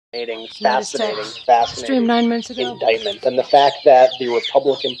fascinating stream 9 minutes ago. indictment. And the fact that the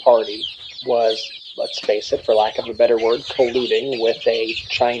Republican Party was, let's face it, for lack of a better word, colluding with a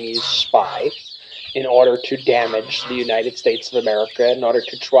Chinese spy in order to damage the United States of America, in order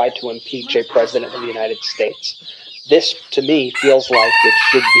to try to impeach a president of the United States. This, to me, feels like it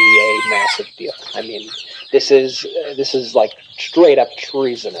should be a massive deal. I mean, this is like straight up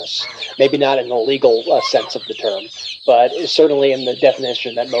treasonous. Maybe not in the legal sense of the term, but certainly in the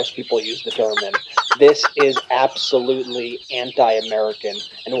definition that most people use the term in. This is absolutely anti-American.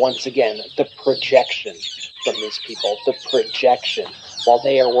 And once again, the projection from these people, the projection, while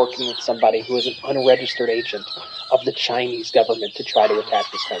they are working with somebody who is an unregistered agent of the Chinese government to try to attack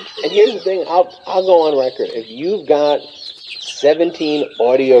this country. And here's the thing, I'll go on record. If you've got 17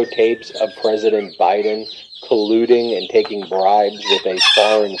 audio tapes of President Biden colluding and taking bribes with a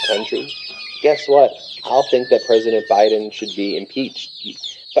foreign country, guess what? I'll think that President Biden should be impeached.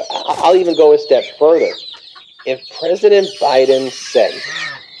 But I'll even go a step further. If President Biden sent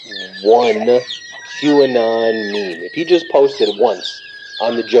one QAnon meme, if he just posted once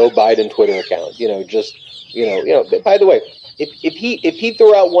on the Joe Biden Twitter account, by the way, if he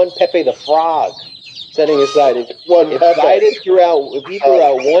threw out one Pepe the Frog, setting aside if he threw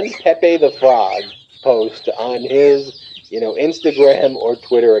out one Pepe the Frog post on his Instagram or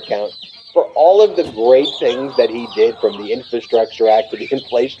Twitter account, for all of the great things that he did, from the Infrastructure Act to the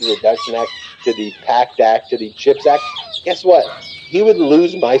Inflation Reduction Act to the PACT Act to the CHIPS Act, guess what? He would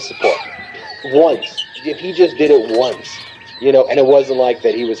lose my support once. If he just did it once, and it wasn't like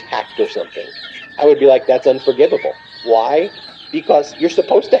that he was hacked or something, I would be like, that's unforgivable. Why? Because you're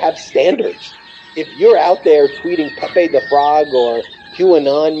supposed to have standards. If you're out there tweeting Pepe the Frog or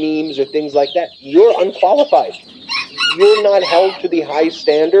QAnon memes or things like that, you're unqualified. You're not held to the high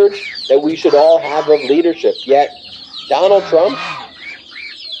standards that we should all have of leadership. Yet, Donald Trump,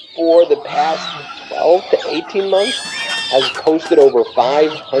 for the past 12 to 18 months, has posted over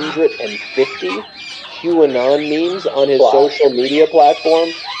 550 QAnon memes on his social media platform,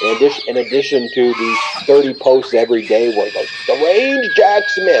 in addition to the 30 posts every day where it goes, Deranged Jack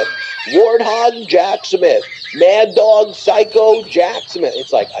Smith, Warthog Jack Smith, Mad Dog Psycho Jack Smith.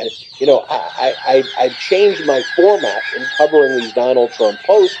 It's like, I've changed my format in covering these Donald Trump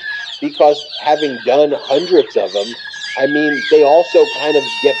posts, because having done hundreds of them, I mean, they also kind of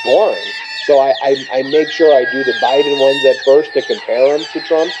get boring. So I make sure I do the Biden ones at first to compare them to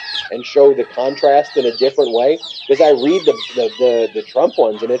Trump and show the contrast in a different way. Because I read the Trump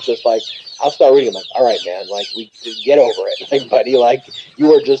ones, and it's just like, I'll start reading them like, all right, man, like, we get over it. Like, buddy, like,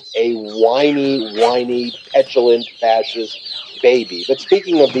 you are just a whiny, petulant fascist baby. But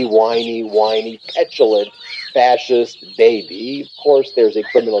speaking of the whiny, petulant fascist baby, of course, there's a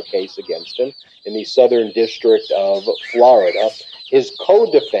criminal case against him in the Southern District of Florida. His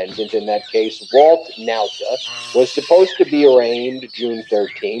co-defendant in that case, Walt Nauta, was supposed to be arraigned June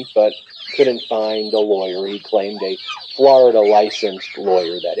 13th, but couldn't find a lawyer. He claimed a Florida licensed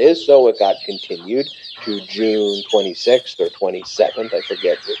lawyer, that is, so it got continued to June 26th or 27th, I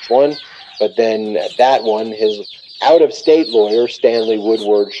forget which one. But then at that one, his out-of-state lawyer, Stanley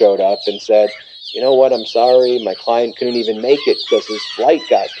Woodward, showed up and said, you know what, I'm sorry, my client couldn't even make it because his flight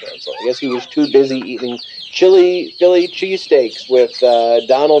got canceled. I guess he was too busy eating chili Philly cheesesteaks with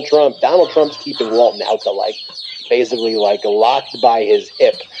Donald Trump. Donald Trump's keeping Walt Nauta basically locked by his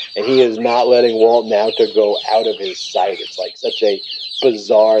hip, and he is not letting Walt Nauta go out of his sight. It's like such a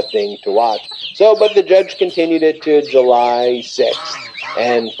bizarre thing to watch. So, but the judge continued it to July 6th,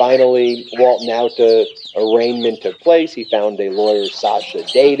 and finally Walt Nauta arraignment took place. He found a lawyer, Sasha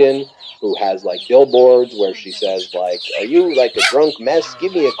Dayton, who has billboards where she says are you like a drunk mess?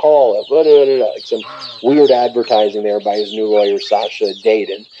 Give me a call. Like some weird advertising there by his new lawyer, Sasha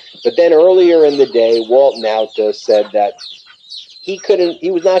Dayton. But then earlier in the day, Walt Nauta said that he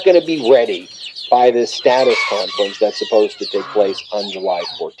was not going to be ready by this status conference that's supposed to take place on July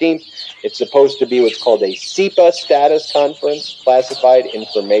 14th. It's supposed to be what's called a CIPA status conference, Classified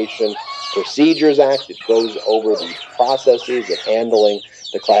Information Procedures Act. It goes over the processes of handling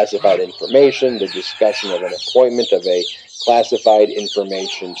the classified information, the discussion of an appointment of a classified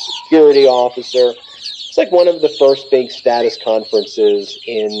information security officer. It's like one of the first big status conferences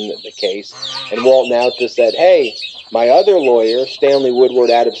in the case. And Walt Nauta said, hey, my other lawyer, Stanley Woodward,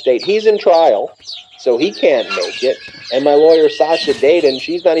 out of state, he's in trial, so he can't make it. And my lawyer, Sasha Dayton,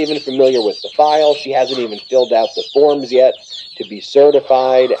 she's not even familiar with the file. She hasn't even filled out the forms yet to be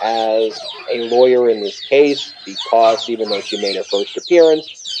certified as a lawyer in this case, because even though she made her first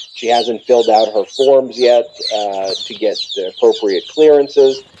appearance, she hasn't filled out her forms yet to get the appropriate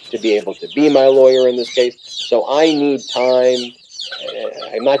clearances to be able to be my lawyer in this case. So I need time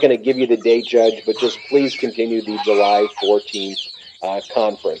I'm not going to give you the date, Judge, but just please continue the July 14th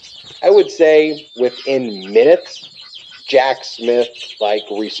conference. I would say within minutes, Jack Smith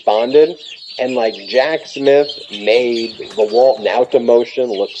responded, and Jack Smith made the Walt Nauta motion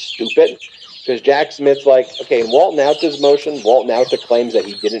look stupid. Because Jack Smith's okay, in Walt Nauta's motion, Walt Nauta claims that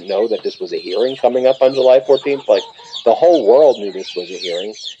he didn't know that this was a hearing coming up on July 14th. The whole world knew this was a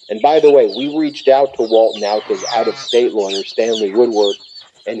hearing. And by the way, we reached out to Walt Nauta's out-of-state lawyer, Stanley Woodward,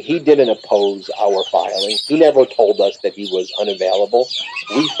 and he didn't oppose our filing. He never told us that he was unavailable.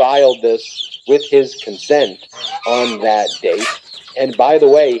 We filed this with his consent on that date. And by the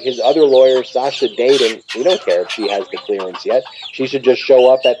way, his other lawyer, Sasha Dayton, we don't care if she has the clearance yet. She should just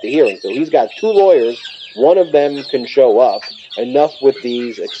show up at the hearing. So he's got two lawyers. One of them can show up. Enough with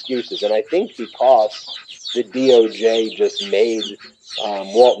these excuses. And I think because the DOJ just made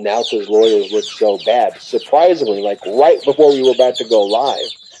Walt Nauta's lawyers look so bad, surprisingly, right before we were about to go live,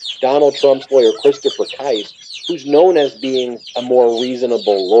 Donald Trump's lawyer, Christopher Kise, who's known as being a more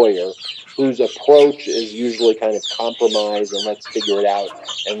reasonable lawyer, whose approach is usually kind of compromise and let's figure it out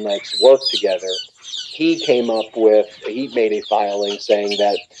and let's work together. He made a filing saying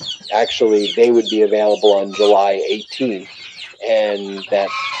that actually they would be available on July 18th and that,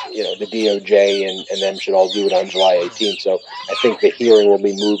 the DOJ and them should all do it on July 18th. So I think the hearing will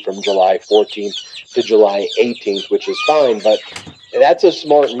be moved from July 14th to July 18th, which is fine. But that's a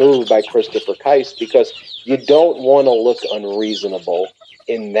smart move by Christopher Kise because you don't want to look unreasonable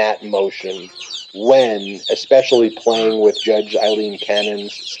in that motion when, especially playing with Judge Eileen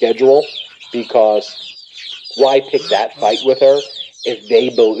Cannon's schedule, because why pick that fight with her if they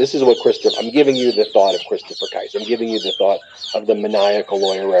believe, this is what I'm giving you the thought of Christopher Kise. I'm giving you the thought of the maniacal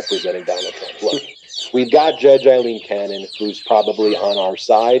lawyer representing Donald Trump. Look, we've got Judge Eileen Cannon, who's probably on our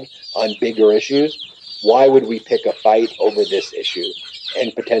side on bigger issues. Why would we pick a fight over this issue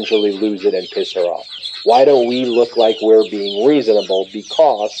and potentially lose it and piss her off? Why don't we look like we're being reasonable?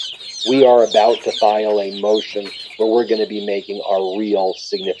 Because we are about to file a motion where we're going to be making our real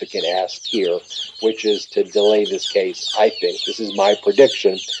significant ask here, which is to delay this case. I think, this is my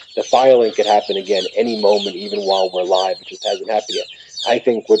prediction, the filing could happen again any moment, even while we're live. It just hasn't happened yet. I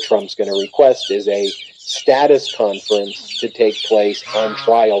think what Trump's going to request is a status conference to take place on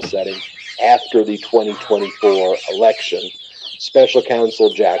trial setting after the 2024 election. Special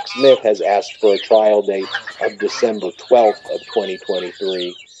counsel Jack Smith has asked for a trial date of December 12th of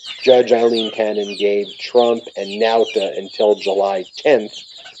 2023. Judge Eileen Cannon gave Trump and Nauta until July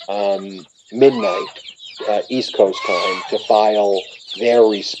 10th, midnight, East Coast time, to file their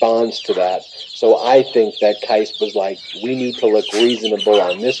response to that. So I think that Kise was like, we need to look reasonable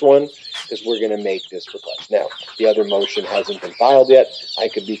on this one because we're going to make this request. Now, the other motion hasn't been filed yet. I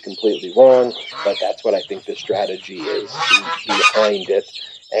could be completely wrong, but that's what I think the strategy is behind it.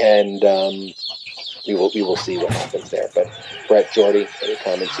 And we will see what happens there. But Brett, Jordy, any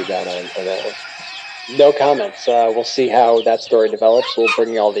comments you got on that one? No comments. We'll see how that story develops. We'll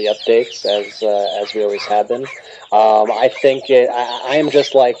bring you all the updates as we always have been. I think I am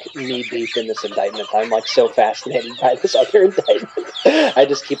just knee deep in this indictment. I'm so fascinated by this other indictment. I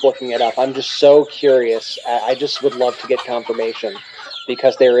just keep looking it up. I'm just so curious. I just would love to get confirmation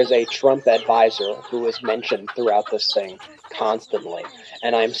because there is a Trump advisor who is mentioned throughout this thing constantly.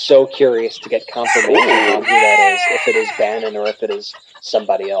 And I'm so curious to get confirmation on who that is, if it is Bannon or if it is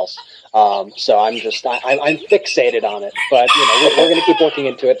somebody else. So I'm fixated on it, but we're going to keep looking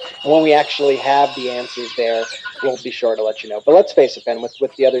into it. And when we actually have the answers there, we'll be sure to let you know. But let's face it, Ben,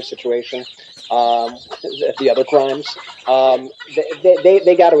 with the other situation, the other crimes,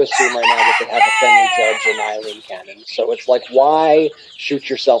 they got to assume right now that they have a friendly judge in Eileen Cannon. So it's why shoot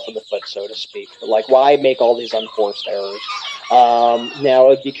yourself in the foot, so to speak? Why make all these unforced errors? Now,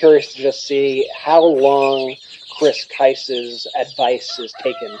 I'd be curious to just see how long Chris Kise's advice is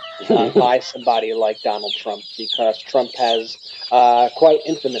taken by somebody like Donald Trump, because Trump has quite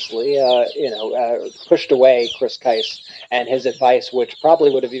infamously, pushed away Chris Kise and his advice, which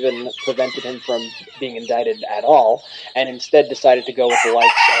probably would have even prevented him from being indicted at all, and instead decided to go with the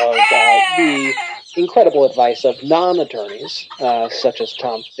likes of the incredible advice of non-attorneys, such as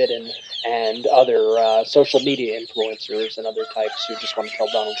Tom Fitton and other social media influencers and other types who just want to tell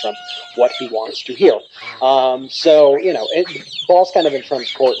Donald Trump what he wants to hear. So, ball's kind of in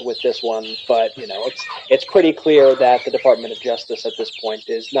Trump's court with this one, but, it's pretty clear that the Department of Justice at this point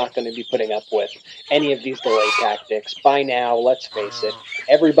is not going to be putting up with any of these delay tactics. By now, let's face it,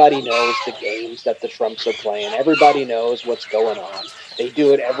 everybody knows the games that the Trumps are playing. Everybody knows what's going on. They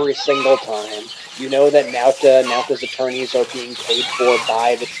do it every single time. You know that Nauta's attorneys are being paid for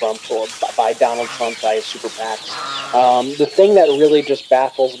by the Trump or by Donald Trump, by his super PACs. The thing that really just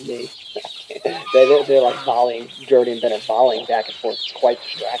baffles me, they're like volleying, Jody and Ben are volleying back and forth. It's quite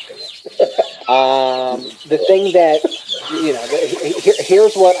distracting. The thing that,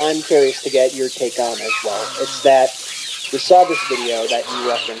 here's what I'm curious to get your take on as well. It's that we saw this video that you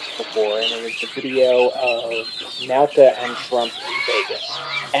referenced before, and it was the video of Nauta and Trump in Vegas.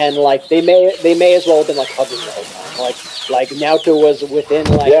 And like they may as well have been like hugging the whole time. Like Nauta was within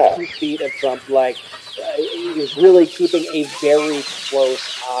 2 feet of Trump. He was really keeping a very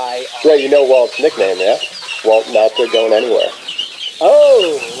close eye on. Well, you know Walt's nickname, yeah? Walt Nauta going anywhere.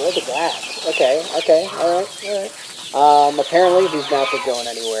 Oh, look at that. Okay, all right. Apparently he's not going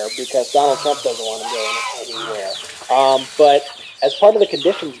anywhere because Donald Trump doesn't want him going anywhere. But as part of the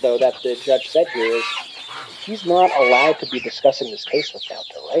conditions, though, that the judge said here is he's not allowed to be discussing this case with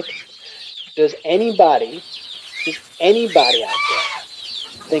Nauta, right? Does anybody out there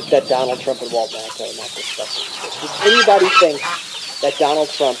think that Donald Trump and Walt Nauta are not discussing this case? Does anybody think that Donald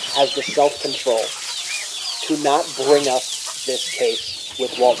Trump has the self-control to not bring up this case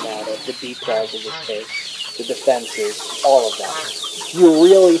with Walt Nauta, the details of this case, the defenses, all of that? Do you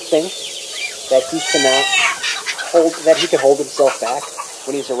really think that he can hold himself back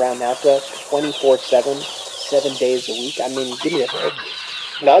when he's around Nauta 24/7, 7 days a week? I mean, give me a break.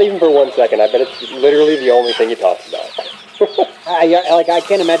 Not even for 1 second. I bet it's literally the only thing he talks about. I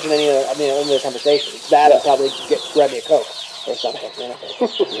can't imagine any other conversations. That I'd probably grab me a Coke or something.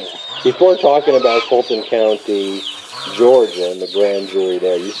 Before talking about Fulton County, Georgia, and the grand jury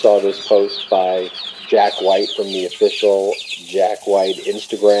there, you saw this post by Jack White from the official Jack White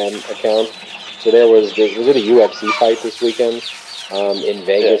Instagram account. So was it a UFC fight this weekend in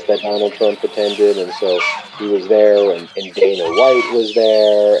Vegas that Donald Trump attended, and so he was there, and Dana White was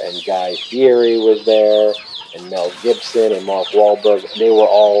there, and Guy Fieri was there, and Mel Gibson and Mark Wahlberg. And they were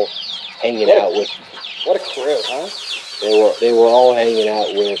all hanging out with. What a crew, huh? They were all hanging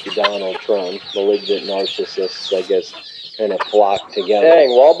out with Donald Trump. Malignant narcissists, I guess, kind of flocked together. Dang,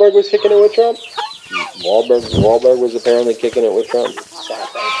 Wahlberg was kicking it with Trump? Wahlberg was apparently kicking it with Trump.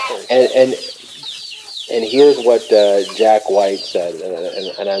 And here's what Jack White said,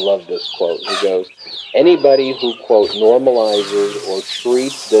 and I love this quote. He goes, anybody who, quote, normalizes or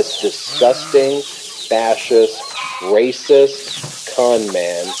treats this disgusting, fascist, racist, con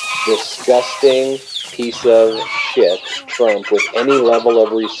man, disgusting piece of shit, Trump, with any level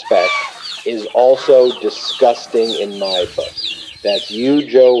of respect, is also disgusting in my book. That's you,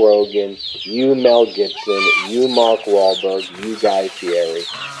 Joe Rogan, you, Mel Gibson, you, Mark Wahlberg, you, Guy Fieri.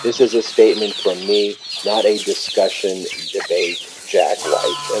 This is a statement from me, not a discussion debate, Jack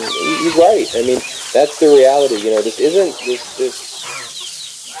White. And he's right. I mean, that's the reality. This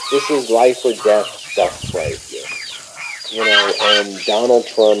is life or death stuff right here. And Donald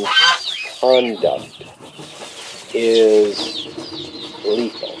Trump's conduct is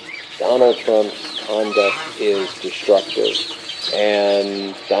lethal. Donald Trump's conduct is destructive.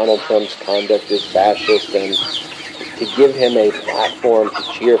 And Donald Trump's conduct is fascist, and to give him a platform, to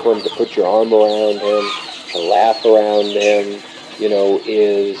cheer for him, to put your arm around him, to laugh around him,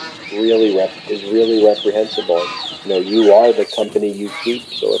 is really reprehensible. You are the company you keep.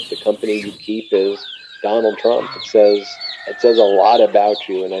 So if the company you keep is Donald Trump, it says a lot about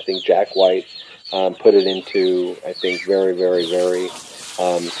you. And I think Jack White put it into, I think, very, very, very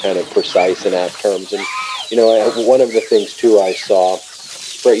kind of precise and apt terms. And one of the things too I saw,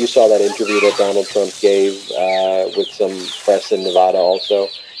 Brett, you saw that interview that Donald Trump gave with some press in Nevada also,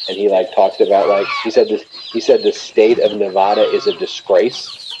 and he talked about he said the state of Nevada is a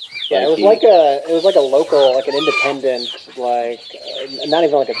disgrace. Yeah, it was like a local, like an independent, not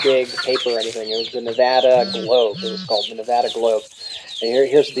even like a big paper or anything. It was the Nevada Globe. It was called the Nevada Globe. And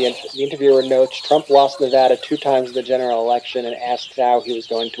here's the interviewer notes, Trump lost Nevada 2 times in the general election and asked how he was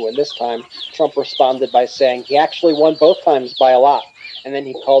going to win this time. Trump responded by saying he actually won both times by a lot. And then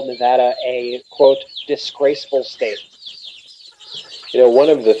he called Nevada a, quote, disgraceful state. One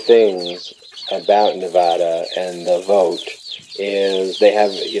of the things about Nevada and the vote is they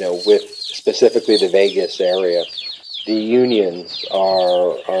have, with specifically the Vegas area, the unions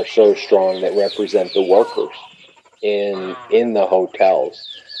are so strong that represent the workers in the hotels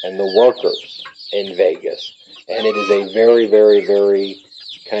and the workers in Vegas. And it is a very, very, very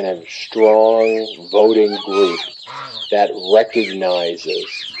kind of strong voting group that recognizes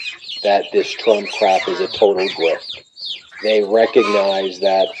that this Trump crap is a total grift. They recognize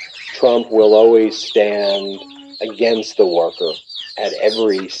that Trump will always stand against the worker at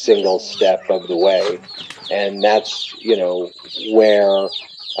every single step of the way. And that's, where,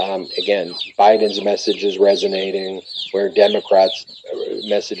 again, Biden's message is resonating, where Democrats'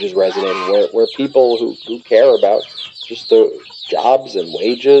 message is resonating, where people who care about just the jobs and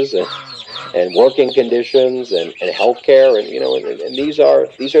wages and working conditions and health care, and these are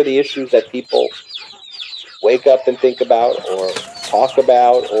the issues that people wake up and think about or talk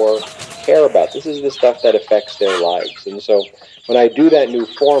about or care about. This is the stuff that affects their lives. And so when I do that new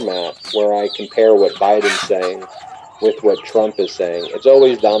format where I compare what Biden's saying with what Trump is saying, it's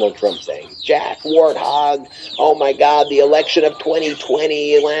always Donald Trump saying, Jack Warthog, oh my God, the election of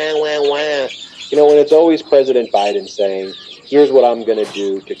 2020, wah, wah, wah. When it's always President Biden saying, here's what I'm going to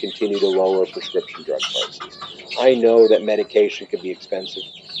do to continue to lower prescription drug prices. I know that medication can be expensive.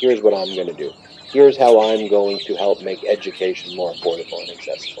 Here's what I'm going to do. Here's how I'm going to help make education more affordable and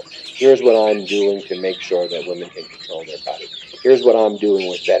accessible. Here's what I'm doing to make sure that women can control their body. Here's what I'm doing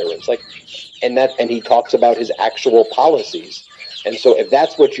with veterans. And he talks about his actual policies. And so if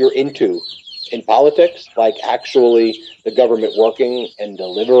that's what you're into in politics, like actually the government working and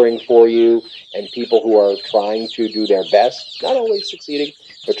delivering for you, and people who are trying to do their best, not always succeeding,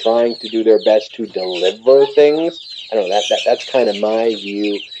 but trying to do their best to deliver things, I don't know, that's kind of my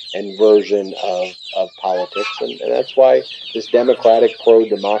view and version of politics. And that's why this Democratic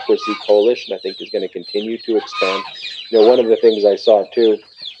pro-democracy coalition, I think, is going to continue to expand. One of the things I saw, too,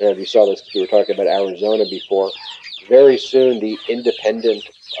 if you saw this, we were talking about Arizona before, very soon the independent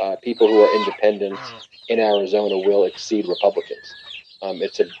people who are independents in Arizona will exceed Republicans.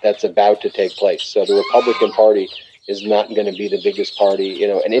 That's about to take place. So the Republican Party is not going to be the biggest party,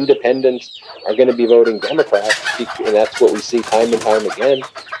 and independents are going to be voting Democrat, and that's what we see time and time again,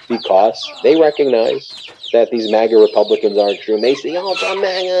 because they recognize that these MAGA Republicans aren't true, and they see, oh, it's a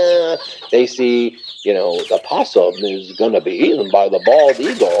MAGA. They see, the possum is going to be eaten by the bald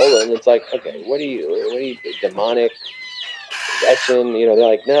eagle, and it's like, okay, what are you demonic possession? They're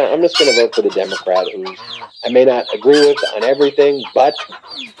like, nah, I'm just going to vote for the Democrat who I may not agree with on everything, but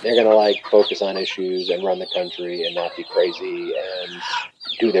they're going to focus on issues and run the country and not be crazy and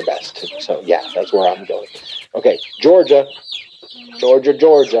do their best. So yeah, that's where I'm going. Okay, Georgia.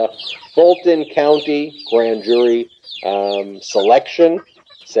 Fulton County grand jury selection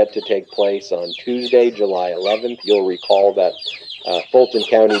set to take place on Tuesday, July 11th. You'll recall that Fulton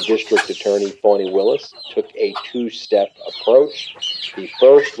County District Attorney Fani Willis took a two-step approach. The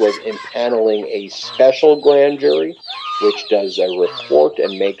first was impaneling a special grand jury, which does a report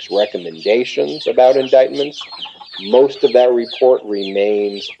and makes recommendations about indictments. Most of that report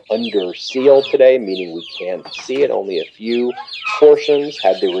remains under seal today, meaning we can't see it. Only a few portions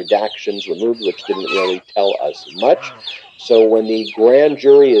had the redactions removed, which didn't really tell us much. So when the grand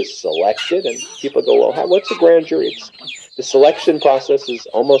jury is selected, and people go, well, what's a grand jury? The selection process is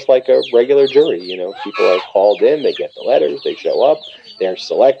almost like a regular jury. People are called in, they get the letters, they show up, they're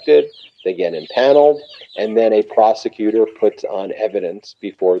selected, they get impaneled, and then a prosecutor puts on evidence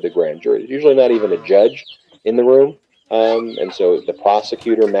before the grand jury. There's usually not even a judge in the room, and so the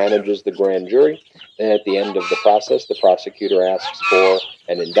prosecutor manages the grand jury. And at the end of the process, the prosecutor asks for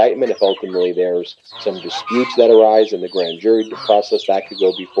an indictment. If ultimately there's some disputes that arise in the grand jury process, that could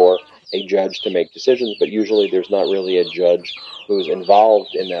go before a judge to make decisions, but usually there's not really a judge who's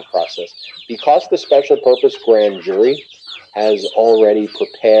involved in that process. Because the special purpose grand jury has already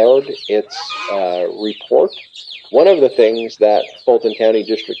prepared its report, one of the things that Fulton County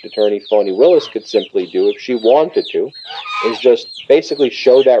District Attorney Fani Willis could simply do if she wanted to is just basically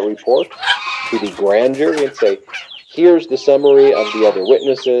show that report to the grand jury and say, here's the summary of the other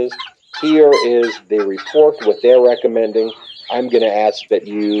witnesses, here is the report, what they're recommending. I'm going to ask that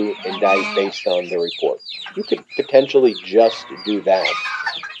you indict based on the report. You could potentially just do that.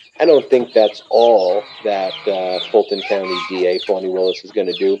 I don't think that's all that Fulton County DA Fani Willis is going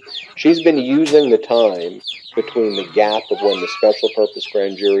to do. She's been using the time between the gap of when the special purpose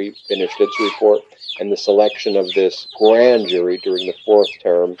grand jury finished its report and the selection of this grand jury during the fourth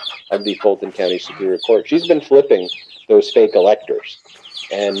term of the Fulton County Superior Court. She's been flipping those fake electors,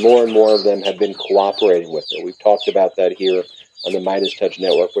 and more of them have been cooperating with her. We've talked about that here on the Meidastouch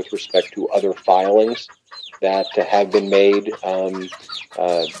Network with respect to other filings that have been made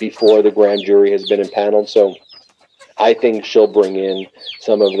before the grand jury has been impaneled. So I think she'll bring in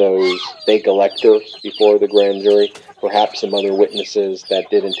some of those fake electors before the grand jury, perhaps some other witnesses that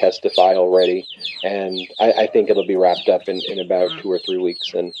didn't testify already, and I think it'll be wrapped up in about 2 or 3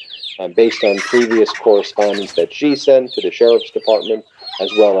 weeks. And based on previous correspondence that she sent to the Sheriff's Department,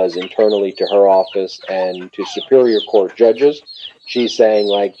 as well as internally to her office and to Superior Court judges, she's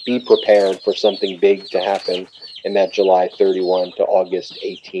saying, be prepared for something big to happen in that July 31 to August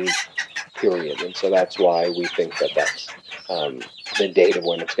 18th period. And so that's why we think that that's the date of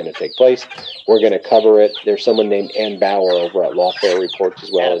when it's going to take place. We're going to cover it. There's someone named Ann Bauer over at Lawfare Reports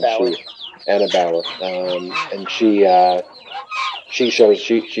as well. Anna Bauer. And she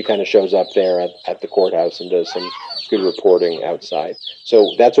kind of shows up there at the courthouse and does some good reporting outside.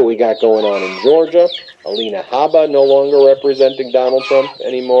 So that's what we got going on in Georgia. Alina Habba no longer representing Donald Trump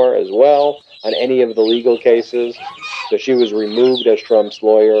anymore as well on any of the legal cases. So she was removed as Trump's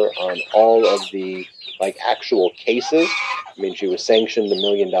lawyer on all of the actual cases. I mean, she was sanctioned $1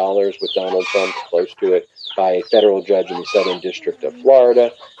 million with Donald Trump, close to it, by a federal judge in the Southern District of Florida,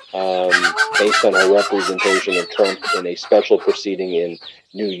 based on her representation of Trump in a special proceeding in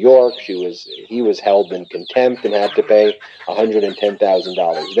New York. He was held in contempt and had to pay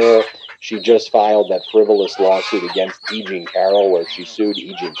 $110,000 there. She just filed that frivolous lawsuit against E. Jean Carroll, where she sued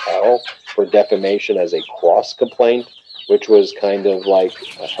E. Jean Carroll for defamation as a cross complaint, which was kind of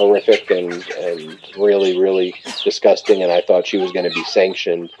horrific and really, really disgusting. And I thought she was going to be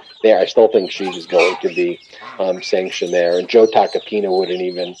sanctioned there. I still think she was going to be sanctioned there. And Joe Tacopina wouldn't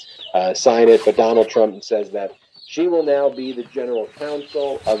even sign it. But Donald Trump says that she will now be the general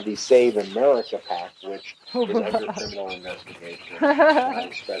counsel of the Save America PAC, which is under criminal investigation by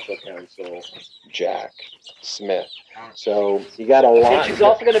special counsel Jack Smith. So you got a lot. And she's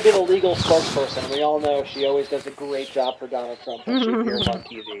also going to be the legal spokesperson. We all know she always does a great job for Donald Trump when she appears on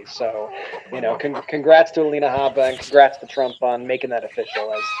TV. So, congrats to Alina Habba and congrats to Trump on making that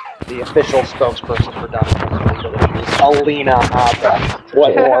official as the official spokesperson for Donald Trump's legal issues. Alina Habba.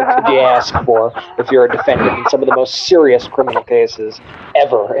 What more could you ask for if you're a defendant in some of the most serious criminal cases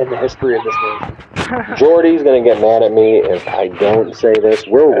ever in the history of this nation? Jordy's going to get mad at me if I don't say this.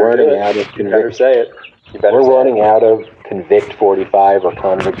 We're running out of better say it. We're running out of Convict 45 or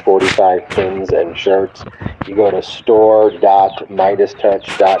Convict 45 pins and shirts. You go to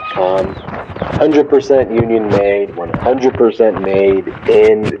store.meidastouch.com. 100% union made, 100% made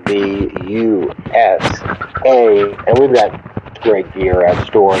in the USA. And we've got great gear at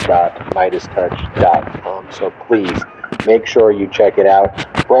store.meidastouch.com. So please make sure you check it out.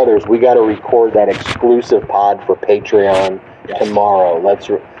 Brothers, we got to record that exclusive pod for Patreon tomorrow. Let's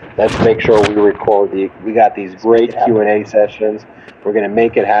make sure we record we got these great Q&A sessions. We're going to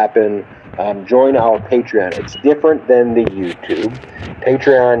make it happen. Join our Patreon. It's different than the YouTube.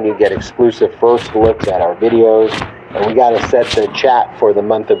 Patreon, you get exclusive first looks at our videos. And we got to set the chat for the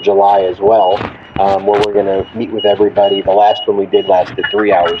month of July as well, where we're going to meet with everybody. The last one we did lasted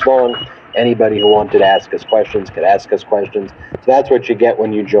 3 hours long. Anybody who wanted to ask us questions could ask us questions. So that's what you get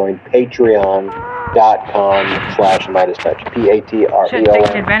when you join patreon.com/Meidastouch.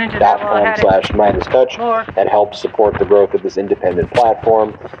 patreon.com/Meidastouch. That helps support the growth of this independent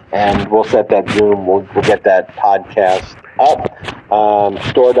platform. And we'll set that Zoom. We'll get that podcast up.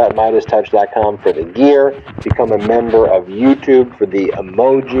 Store.meidastouch.com for the gear. Become a member of YouTube for the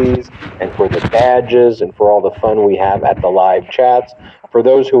emojis and for the badges and for all the fun we have at the live chats. For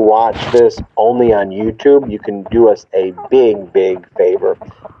those who watch this only on YouTube, you can do us a big, big favor.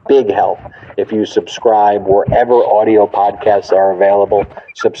 Big help. If you subscribe wherever audio podcasts are available,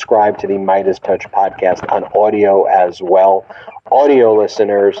 subscribe to the Meidastouch podcast on audio as well. Audio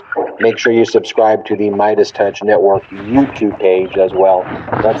listeners, make sure you subscribe to the Meidastouch Network YouTube page as well.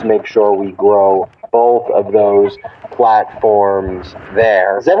 Let's make sure we grow both of those platforms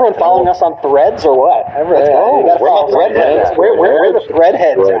there. Is everyone following us on Threads or what? We're the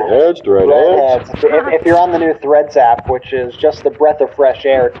Threadheads. Threadheads. If you're on the new Threads app, which is just a breath of fresh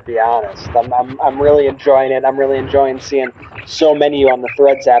air, to be honest, I'm really enjoying it. I'm really enjoying seeing so many of you on the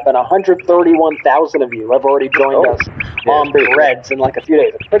Threads app, and 131,000 of you have already joined us on Threads in like a few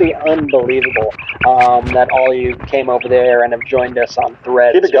days. It's pretty unbelievable that all you came over there and have joined us on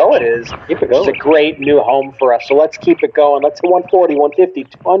Threads. Keep it going. Which is a great new home for us. So let's keep it going. Let's hit 140, 150,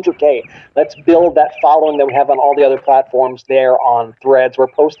 200K. Let's build that following that we have on all the other platforms there on Threads. We're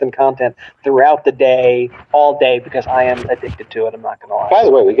posting content throughout the day, all day, because I am addicted to it. I'm not going to lie. By the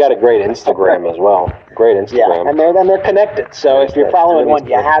way, we got a great Instagram as well. Great Instagram. Yeah, and they're connected. So if you're following one,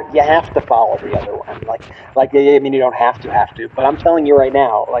 you have to follow the other one. I mean, you don't have to, but I'm telling you right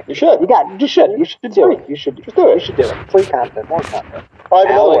now, you should. You should do it. You should do it. Free content, more content.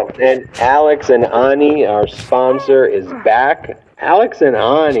 Alex and Ani, our sponsor, is back. Alex and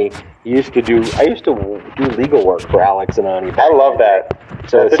Ani I used to do legal work for Alex and Ani. I love that.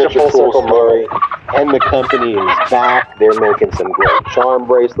 So it's such a cool story. And the company is back. They're making some great charm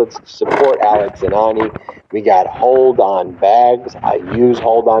bracelets to support Alex and Ani. We got hold-on bags. I use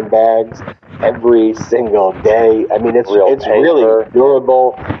hold-on bags every single day. I mean, it's really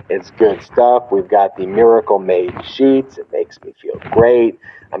durable. It's good stuff. We've got the Miracle Made sheets. It makes me feel great.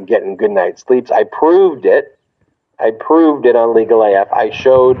 I'm getting good night's sleeps. I proved it on Legal AF. I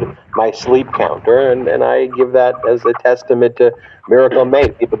showed my sleep counter, and I give that as a testament to Miracle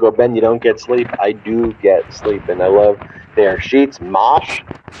Made. People go, Ben, you don't get sleep. I do get sleep, and I love their sheets. Mosh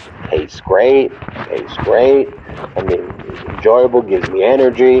tastes great. I mean, enjoyable, gives me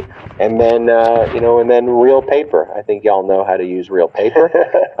energy. And then, and then real paper. I think y'all know how to use real paper.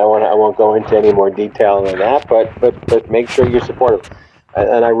 I won't go into any more detail than that, but make sure you're supportive.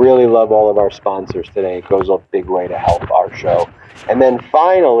 And I really love all of our sponsors today. It goes a big way to help our show. And then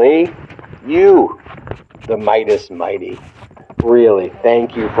finally, you, the Midas Mighty. Really,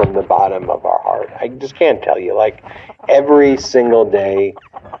 thank you from the bottom of our heart. I just can't tell you, like, every single day,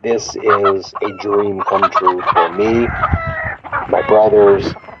 this is a dream come true for me, my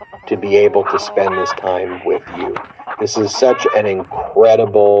brothers, to be able to spend this time with you. This is such an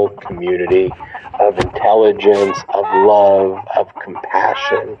incredible community of intelligence, of love, of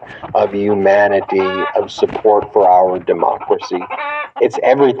compassion, of humanity, of support for our democracy. It's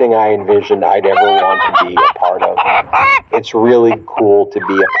everything I envisioned I'd ever want to be a part of. It's really cool to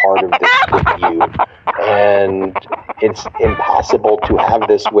be a part of this with you. And it's impossible to have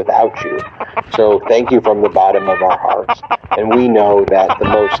this without you. So thank you from the bottom of our hearts. And we know that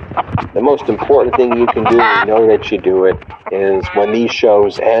the most important thing you can do, we know that you do it, is when these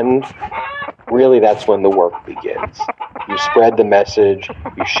shows end, really that's when the work begins. You spread the message,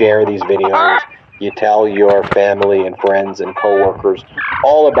 you share these videos, you tell your family and friends and coworkers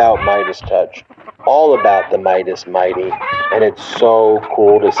all about Meidastouch, all about the Midas Mighty, and it's so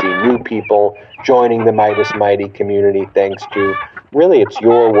cool to see new people joining the Midas Mighty community thanks to, really, it's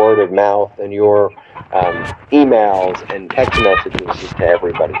your word of mouth and your emails and text messages to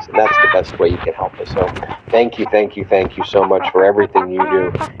everybody. So that's the best way you can help us. So thank you so much for everything you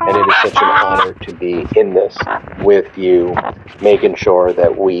do. And it is such an honor to be in this with you, making sure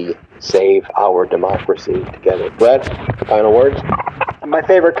that we save our democracy together. Brett, final words? My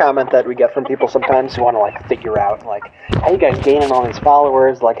favorite comment that we get from people sometimes who want to, like, figure out, like, how you guys gaining all these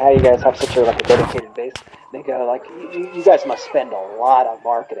followers, like, how you guys have such a dedicated base. They go, like, you guys must spend a lot on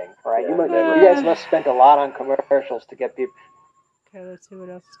marketing, right? You guys must spend a lot on commercials to get people. Okay, let's see what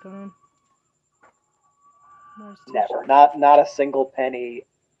else is going on. Never. Not a single penny.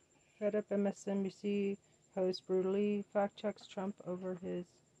 Fed up MSNBC host brutally fact checks Trump over his...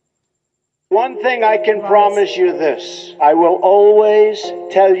 One thing I can promise you this. I will always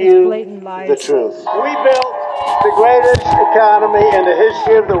tell you the truth. We built the greatest economy in the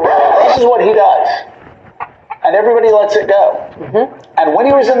history of the world. This is what he does. And everybody lets it go. Mm-hmm. And when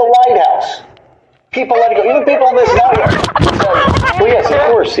he was in the White House, people let it go. Even people in this network say, well, yes, of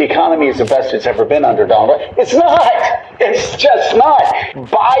course, the economy is the best it's ever been under Donald Trump. It's not. It's just not.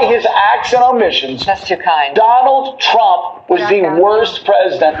 By his acts and omissions, just too kind. Donald Trump was the worst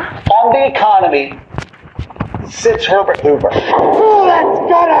president on the economy since Herbert Hoover. Oh, that's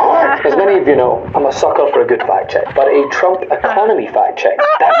gonna hurt! As many of you know, I'm a sucker for a good fact check, but a Trump economy fact check,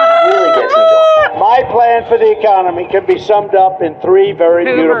 that really gets me going. My plan for the economy can be summed up in three very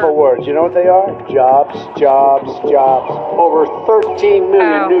beautiful words. You know what they are? Jobs, jobs, jobs. Over 13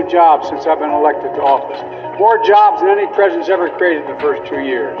 million new jobs since I've been elected to office. More jobs than any president's ever created in the first 2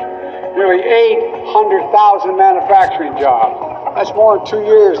 years. Nearly 800,000 manufacturing jobs. That's more in 2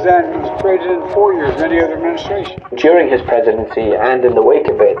 years than was created in 4 years of any other administration. During his presidency and in the wake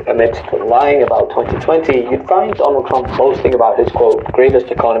of it, amidst lying about 2020, you'd find Donald Trump boasting about his, quote,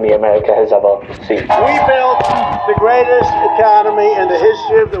 greatest economy America has ever seen. We built the greatest economy in the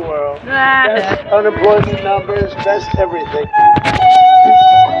history of the world. Best unemployment numbers, best everything.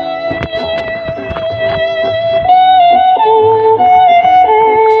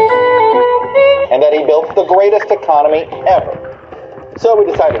 And that he built the greatest economy ever. So we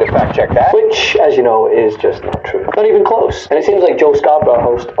decided to fact check that. Which, as you know, is just not true. Not even close. And it seems like Joe Scarborough,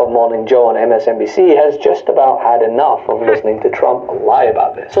 host of Morning Joe on MSNBC, has just about had enough of listening to Trump lie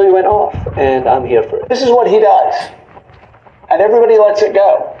about this. So he went off, and I'm here for it. This is what he does. And everybody lets it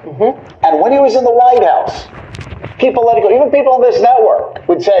go. Mm-hmm. And when he was in the White House, people let it go. Even people on this network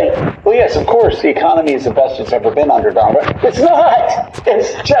would say, well, yes, of course, the economy is the best it's ever been under Donald Trump. It's not.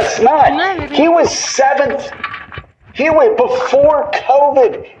 It's just not. He was seventh. Before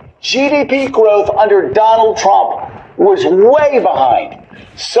COVID, GDP growth under Donald Trump was way behind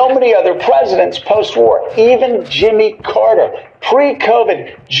so many other presidents post-war. Even Jimmy Carter,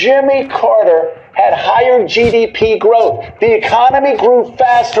 pre-COVID, Jimmy Carter had higher GDP growth. The economy grew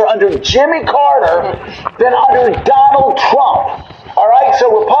faster under Jimmy Carter than under Donald Trump. All right,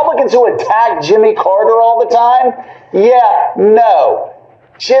 so Republicans who attack Jimmy Carter all the time, yeah, no.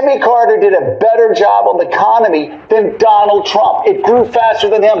 Jimmy Carter did a better job on the economy than Donald Trump. It grew faster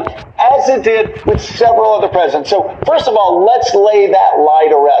than him, as it did with several other presidents. So, first of all, let's lay that lie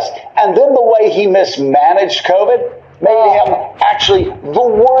to rest. And then the way he mismanaged COVID made him actually the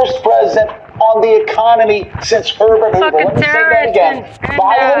worst president on the economy since Herbert Hoover. Let me say that again.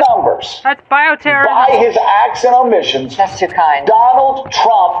 By the numbers. That's bioterrorism. By his acts and omissions. That's too kind. Donald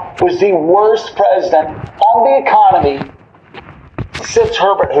Trump was the worst president on the economy since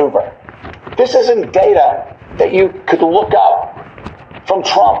Herbert Hoover. This isn't data that you could look up from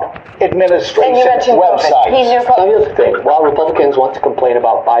Trump administration websites. Here's the thing. While Republicans want to complain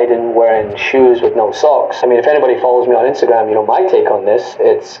about Biden wearing shoes with no socks, I mean, if anybody follows me on Instagram, you know my take on this.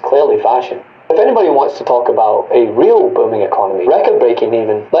 It's clearly fashion. If anybody wants to talk about a real booming economy, record-breaking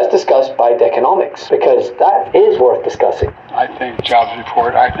even, let's discuss Bidenomics, because that is worth discussing. I think jobs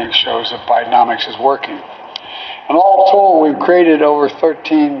report, shows that Bidenomics is working. And all told, we've created over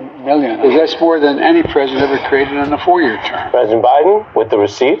 13 million. That's more than any president ever created in a 4-year term. President Biden, with the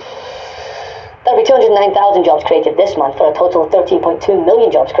receipt. There'll be 209,000 jobs created this month for a total of 13.2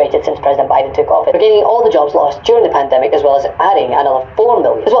 million jobs created since President Biden took office. We're gaining all the jobs lost during the pandemic, as well as adding another 4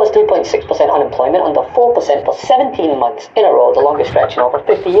 million, as well as 3.6% unemployment, under 4% for 17 months in a row, the longest stretch in over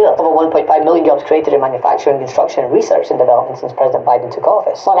 50 years. Over 1.5 million jobs created in manufacturing, construction, and research and development since President Biden took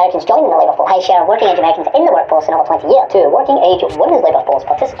office. More Americans joining the labour force. High share of working age Americans in the workforce in over 20 years. 2. Working age women's labour force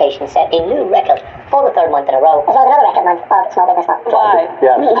participation set a new record for the third month in a row, as well as another record month of small business month. 5.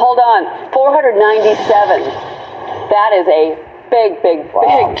 Yes. Hold on. 497. That is a big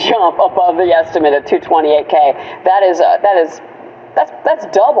jump above the estimate of 228K. That's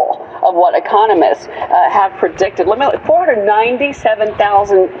double of what economists have predicted.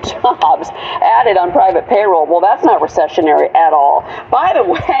 497,000 jobs added on private payroll. Well, that's not recessionary at all. By the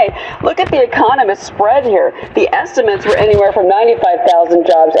way, look at the economist spread here. The estimates were anywhere from 95,000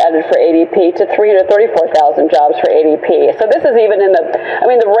 jobs added for ADP to 334,000 jobs for ADP. So this is even in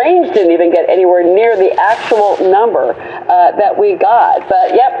the range didn't even get anywhere near the actual number that we got.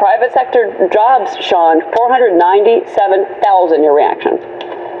 But yeah, private sector jobs, Sean, 497,000. Your reaction?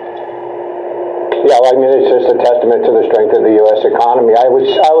 Yeah, well, I mean, it's just a testament to the strength of the U.S. economy. I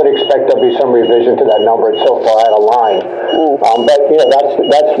would expect there'll be some revision to that number. It's so far out of line. But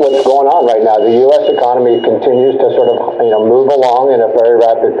that's what's going on right now. The U.S. economy continues to sort of move along in a very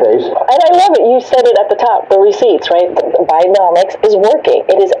rapid pace. And I love it. You said it at the top. The receipts, right? Bidenomics is working.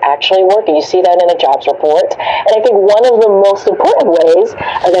 It is actually working. You see that in a jobs report. And I think one of the most important ways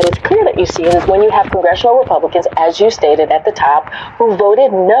that it's clear that you see it is when you have congressional Republicans, as you stated at the top, who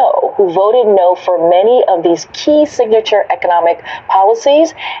voted no for many of these key signature economic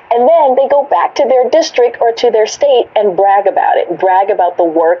policies, and then they go back to their district or to their state and brag about it, brag about the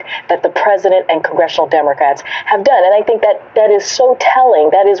work that the president and congressional Democrats have done. And I think that is so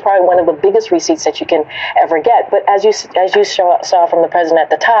telling. That is probably one of the biggest receipts that you can ever get. But as you saw from the president at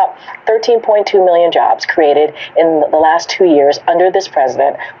the top, 13.2 million jobs created in the last 2 years under this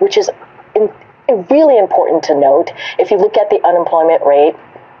president, which is really important to note. If you look at the unemployment rate,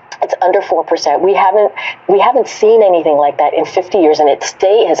 it's under 4%. We haven't seen anything like that in 50 years, and it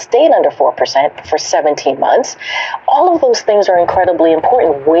has stayed under 4% for 17 months. All of those things are incredibly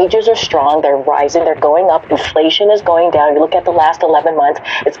important. Wages are strong. They're rising. They're going up. Inflation is going down. You look at the last 11 months,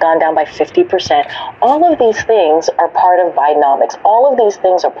 it's gone down by 50%. All of these things are part of Bidenomics. All of these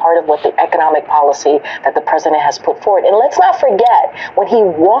things are part of what the economic policy that the president has put forward. And let's not forget, when he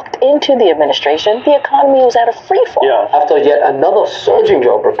walked into the administration, the economy was at a free fall. Yeah, after yet another surging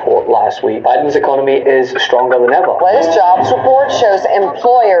job report last week, Biden's economy is stronger than ever. Latest jobs report shows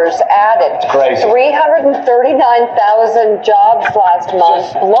employers added 339,000 jobs last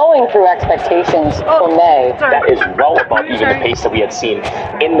month, blowing through expectations for May. That is well above even the pace that we had seen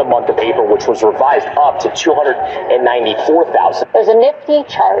in the month of April, which was revised up to 294,000. There's a nifty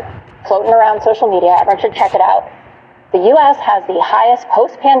chart floating around social media. Everyone should check it out. The U.S. has the highest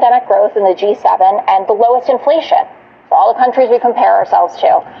post-pandemic growth in the G7 and the lowest inflation for all the countries we compare ourselves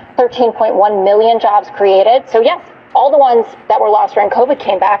to. 13.1 million jobs created. So yes, all the ones that were lost during COVID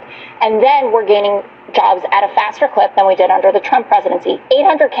came back, and then we're gaining jobs at a faster clip than we did under the Trump presidency.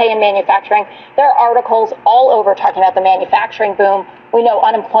 800K in manufacturing. There are articles all over talking about the manufacturing boom. We know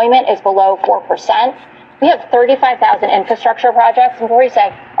unemployment is below 4%. We have 35,000 infrastructure projects, and before you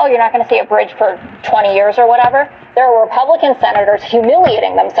say, oh, you're not going to see a bridge for 20 years or whatever, there are Republican senators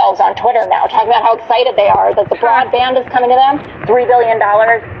humiliating themselves on Twitter now, talking about how excited they are that the broadband is coming to them. $3 billion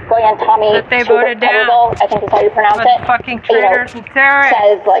going on Tommy. That they voted down. I think is how you pronounce it. Fucking traitors and terrorists.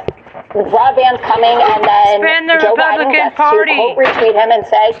 Says, like, broadband's coming, and then Joe Biden gets to quote retweet him and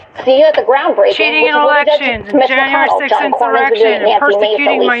say, "See you at the groundbreaking," cheating which in is what he did elections, to Mitch January McConnell. 6th John Cornyn's been doing insurrection, it, Nancy Mace,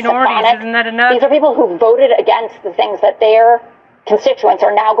 persecuting Elise minorities. Stefanik. Isn't that enough? These are people who voted against the things that their constituents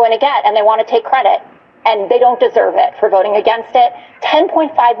are now going to get, and they want to take credit, and they don't deserve it for voting against it.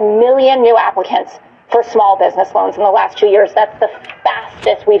 10.5 million new applicants for small business loans in the last 2 years. That's the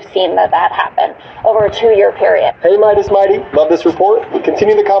fastest we've seen that happen over a 2-year period. Hey Midas Mighty, love this report?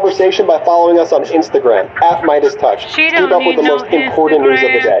 Continue the conversation by following us on Instagram, @Meidastouch. Keep up with the most important news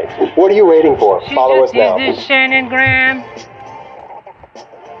of the day. What are you waiting for? Follow us now. Uses Shannon Graham.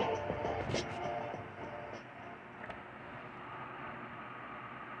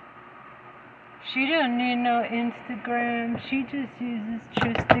 She don't need no Instagram. She just uses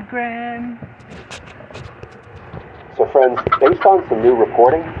Tristagram. So friends, based on some new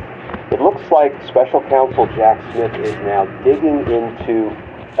reporting, it looks like Special Counsel Jack Smith is now digging into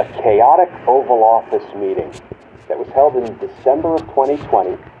a chaotic Oval Office meeting that was held in December of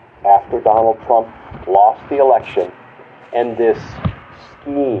 2020 after Donald Trump lost the election, and this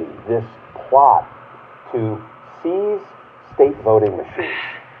scheme, this plot to seize state voting machines.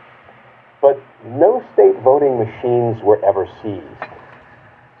 But no state voting machines were ever seized.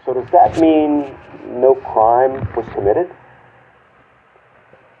 So does that mean no crime was committed?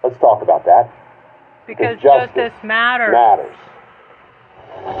 Let's talk about that. Because justice matters.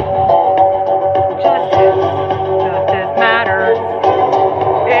 Justice matters.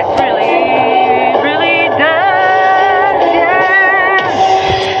 It really, really does, yeah.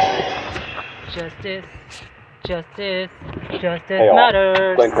 Justice Hey all,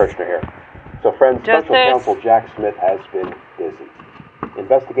 matters. Glenn Kirshner here. So friends, Special Counsel Jack Smith has been busy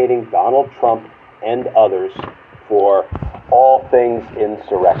investigating Donald Trump and others for all things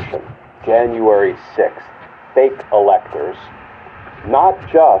insurrection, January 6th, fake electors, not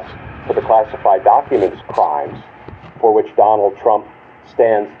just for the classified documents crimes for which Donald Trump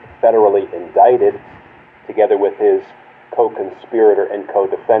stands federally indicted, together with his co-conspirator and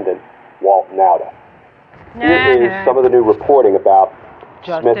co-defendant, Walt Nauta. Here is some of the new reporting about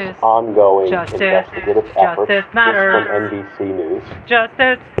Smith's ongoing investigative efforts. This from NBC News.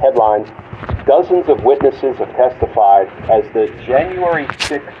 Headlines: dozens of witnesses have testified as the January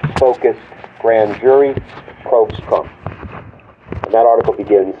 6th focused grand jury probes Trump. And that article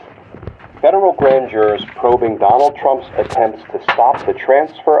begins: federal grand jurors probing Donald Trump's attempts to stop the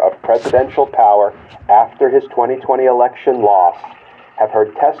transfer of presidential power after his 2020 election loss have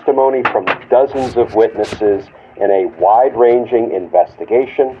heard testimony from dozens of witnesses in a wide-ranging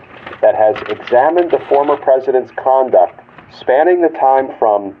investigation that has examined the former president's conduct spanning the time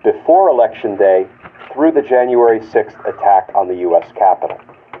from before Election Day through the January 6th attack on the U.S. Capitol,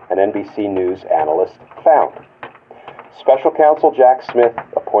 an NBC News analyst found. Special Counsel Jack Smith,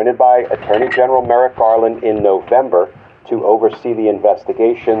 appointed by Attorney General Merrick Garland in November to oversee the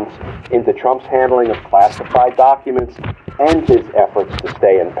investigations into Trump's handling of classified documents and his efforts to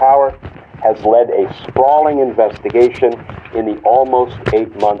stay in power, has led a sprawling investigation in the almost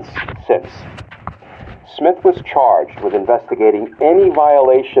 8 months since. Smith was charged with investigating any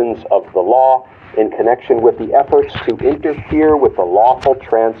violations of the law in connection with the efforts to interfere with the lawful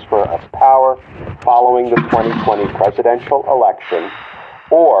transfer of power following the 2020 presidential election,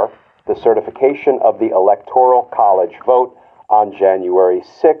 or the certification of the Electoral College vote on January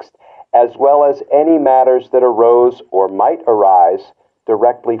 6th, as well as any matters that arose or might arise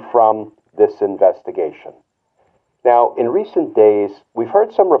directly from this investigation. Now, in recent days, we've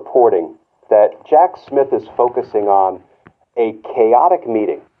heard some reporting that Jack Smith is focusing on a chaotic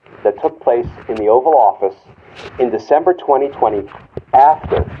meeting that took place in the Oval Office in December 2020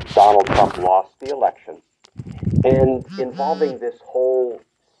 after Donald Trump lost the election, and involving this whole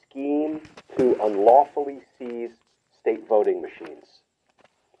scheme to unlawfully seize state voting machines.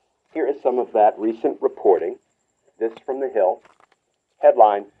 Here is some of that recent reporting. This from The Hill.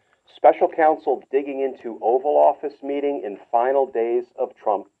 Headline: Special Counsel digging into Oval Office meeting in final days of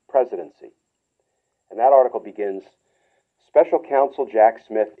Trump presidency. And that article begins: Special Counsel Jack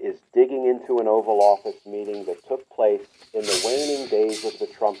Smith is digging into an Oval Office meeting that took place in the waning days of the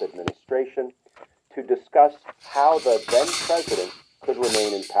Trump administration to discuss how the then president could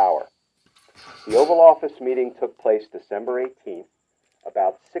remain in power. The Oval Office meeting took place December 18th,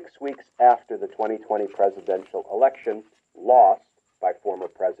 about 6 weeks after the 2020 presidential election lost by former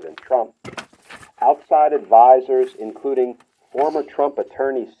President Trump. Outside advisors, including former Trump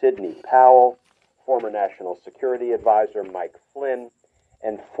attorney Sidney Powell, former National Security Advisor Mike Flynn,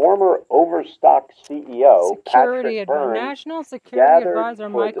 and former Overstock CEO Patrick Byrne National Security gathered Advisor for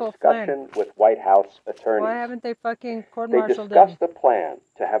Michael a discussion Flynn. with White House attorneys. Why haven't they fucking They court-martialed discussed him? a plan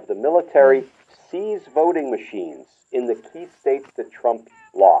to have the military seize voting machines in the key states that Trump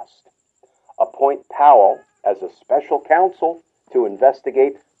lost, appoint Powell as a special counsel to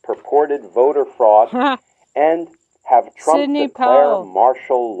investigate purported voter fraud, and have Trump Sidney declare Powell.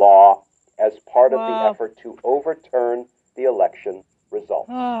 martial law as part of the Wow. effort to overturn the election results.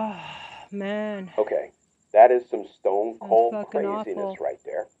 Oh, man. Okay, that is some stone cold That's fucking craziness awful. right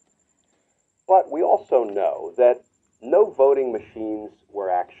there. But we also know that no voting machines were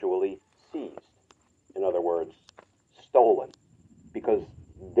actually seized. In other words, stolen, because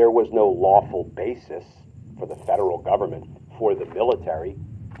there was no lawful basis for the federal government, for the military,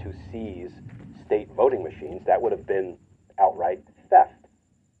 to seize state voting machines. That would have been outright theft.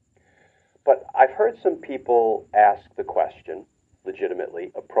 But I've heard some people ask the question,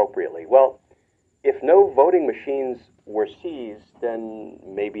 legitimately, appropriately, well, if no voting machines were seized, then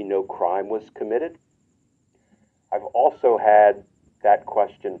maybe no crime was committed? I've also had that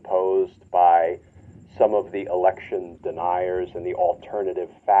question posed by some of the election deniers and the alternative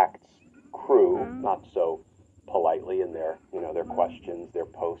facts crew, not so politely in their questions, their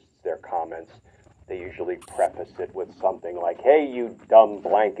posts, their comments. They usually preface it with something like, hey, you dumb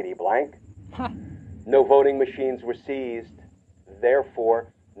blankety blank. No voting machines were seized,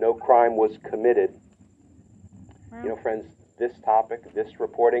 therefore no crime was committed. You know, friends, this topic, this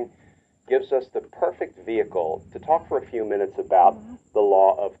reporting, gives us the perfect vehicle to talk for a few minutes about the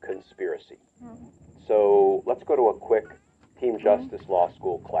law of conspiracy. So let's go to a quick Team Justice Law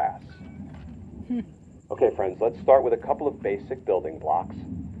School class. Okay, friends, let's start with a couple of basic building blocks.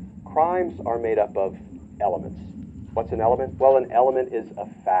 Crimes are made up of elements. What's an element? Well, an element is a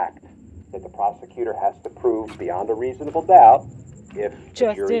fact that the prosecutor has to prove beyond a reasonable doubt if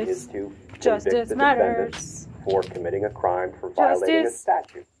the jury is to convict the defendant for committing a crime for violating a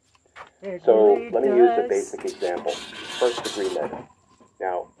statute. So let me use a basic example, first-degree murder.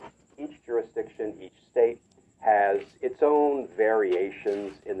 Now, each jurisdiction, each state, has its own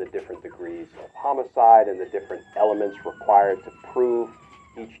variations in the different degrees of homicide and the different elements required to prove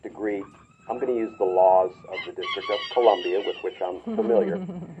each degree. I'm going to use the laws of the District of Columbia, with which I'm familiar.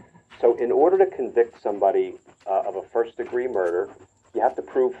 So in order to convict somebody of a first-degree murder, you have to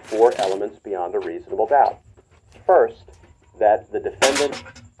prove 4 elements beyond a reasonable doubt. First, that the defendant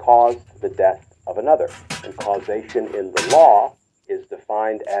caused the death of another. And causation in the law is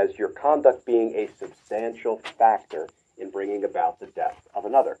defined as your conduct being a substantial factor in bringing about the death of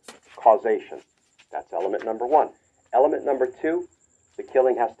another. Causation. That's element number 1. Element number 2, the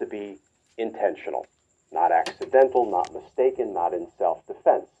killing has to be intentional. Not accidental, not mistaken, not in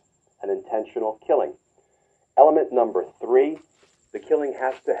self-defense. An intentional killing. Element number 3, the killing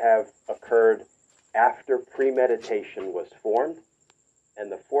has to have occurred after premeditation was formed.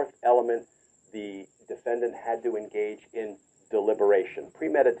 And the 4th element, the defendant had to engage in deliberation.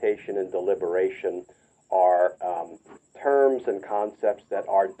 Premeditation and deliberation are terms and concepts that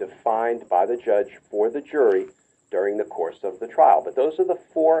are defined by the judge for the jury during the course of the trial. But those are the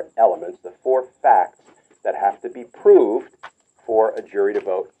 4 elements, the 4 facts that have to be proved for a jury to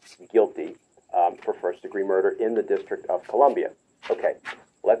vote guilty for first-degree murder in the District of Columbia. Okay,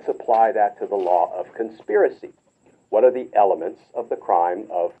 let's apply that to the law of conspiracy. What are the elements of the crime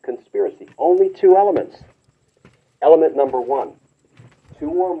of conspiracy? Only 2 elements. Element number 1, 2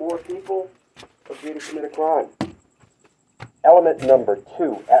 or more people agree to commit a crime. Element number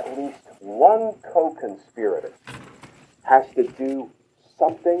 2, at least one co-conspirator has to do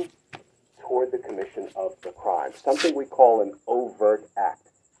something toward the commission of the crime, something we call an overt act.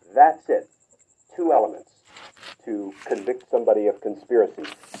 That's it. 2 elements to convict somebody of conspiracy.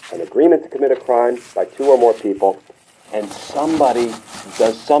 An agreement to commit a crime by 2 or more people, and somebody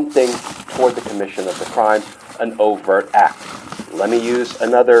does something toward the commission of the crime, an overt act. Let me use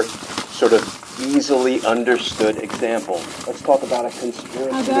another sort of easily understood example. Let's talk about a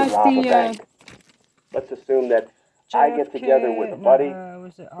conspiracy to rob a bank. Let's assume that I get together with a buddy.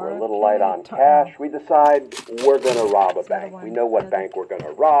 We're a little light on cash. We decide we're going to rob a bank. We know what bank we're going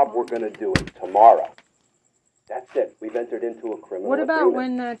to rob. We're going to do it tomorrow. That's it. We've entered into a criminal What about agreement.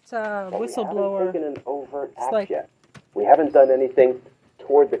 when that whistleblower? We haven't taken an overt act yet. We haven't done anything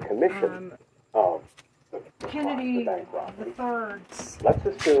toward the commission of the Kennedy bank robbery. the Third's. Let's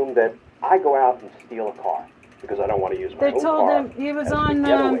assume that I go out and steal a car because I don't want to use my own car. They told him he was as on the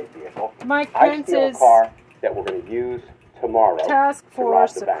getaway vehicle. Mike I steal a Pence's car that we're going to use tomorrow task to rob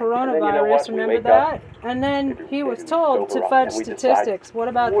force the of bank. And then, coronavirus. we Remember wake up, that? And then he was maybe we told to sober up, fudge and we statistics. decide What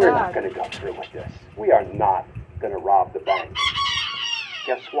about we're not that? going to go through with this. We are not going to rob the bank.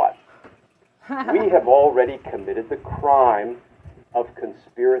 guess what? We have already committed the crime of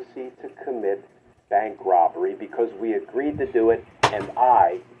conspiracy to commit bank robbery because we agreed to do it, and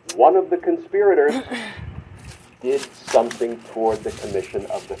I, one of the conspirators, did something toward the commission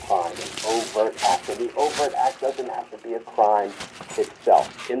of the crime, an overt act. And the overt act doesn't have to be a crime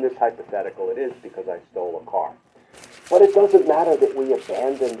itself. In this hypothetical, it is because I stole a car. But it doesn't matter that we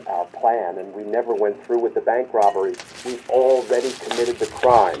abandoned our plan and we never went through with the bank robbery. We've already committed the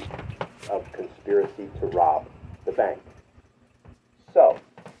crime of conspiracy to rob the bank. So,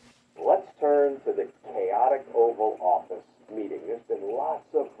 let's turn to the chaotic Oval Office meeting. There's been lots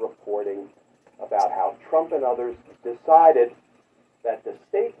of reporting about how Trump and others decided that the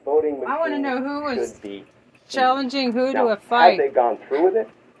state voting machine I want to know who was should be challenging who now, to a fight. had they gone through with it,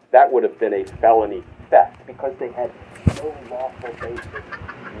 that would have been a felony theft because they had no lawful basis,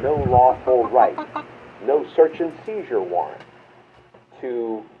 no lawful right, no search and seizure warrant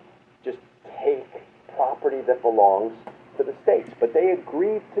to just take property that belongs to the states. But they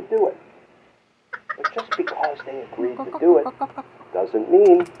agreed to do it. But just because they agreed to do it doesn't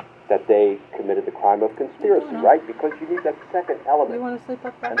mean that they committed the crime of conspiracy, right? Because you need that second element, You want to sleep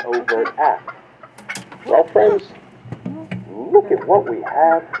up there? an overt act. Well, friends, look at what we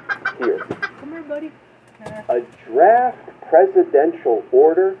have here. Come here, buddy. A draft presidential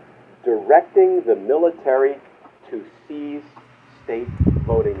order directing the military to seize state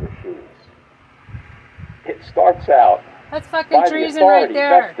voting machines. It starts out That's fucking by treason the authority right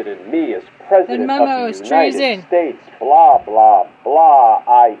there. vested in me as president Then Momo of is the United treason. States, blah, blah, blah.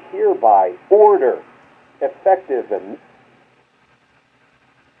 I hereby order effective and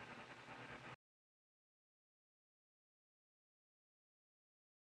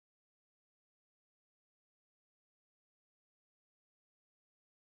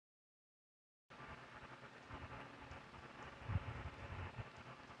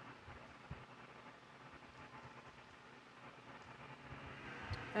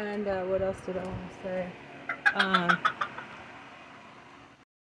And what else did I want to say?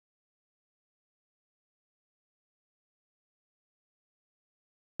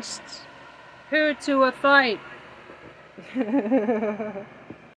 Who to a fight?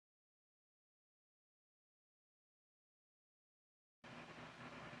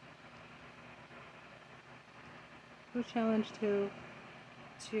 Who challenged who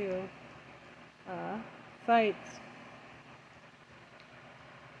to fight?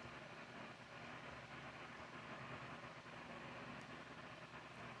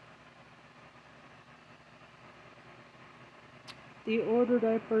 The order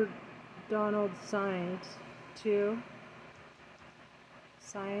diaper Donald signed to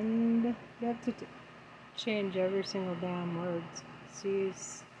signed. You have to change every single damn word.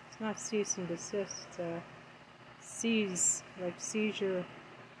 Seize. It's not cease and desist. It's seize, like seizure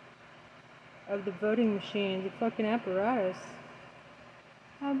of the voting machine. The fucking apparatus.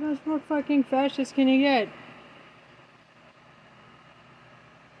 How much more fucking fascist can you get?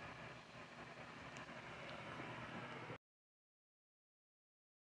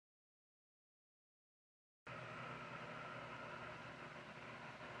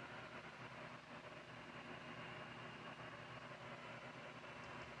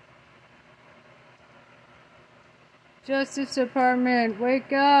 Justice Department,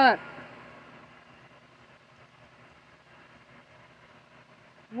 wake up!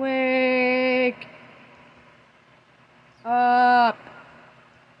 Wake up!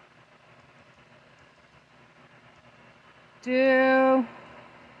 Do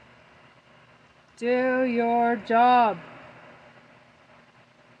your job.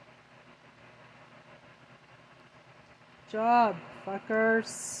 Job,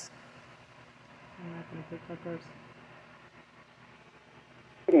 fuckers. I'm not gonna say fuckers.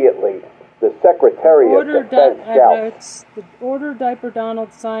 immediately the Secretary of Defense shall... The order Diaper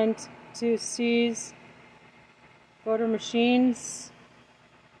Donald signed to seize voter machines.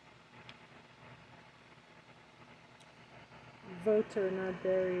 Voter, not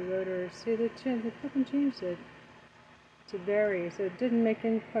vary, voters. See, they fucking changed it to vary, so it didn't make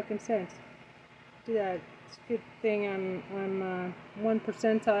any fucking sense. Do that. It's a good thing I'm 1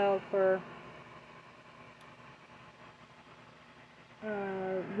 percentile for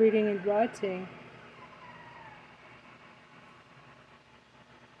reading and writing.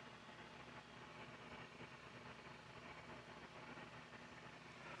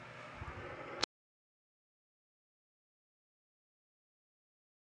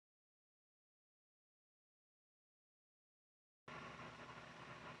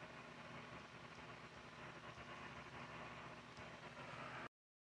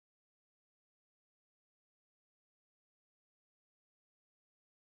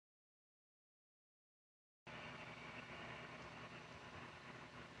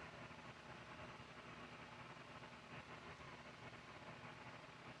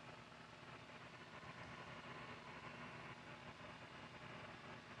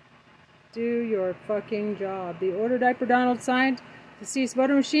 Do your fucking job. The order Diaper Donald signed to seize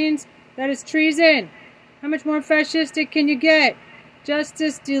voter machines? That is treason. How much more fascistic can you get?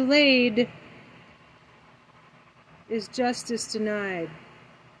 Justice delayed is justice denied.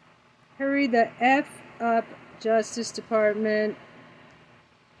 Hurry the F up, Justice Department.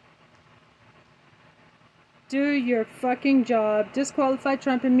 Do your fucking job. Disqualify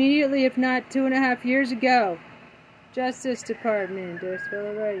Trump immediately, if not 2.5 years ago. Justice Department. Did I spell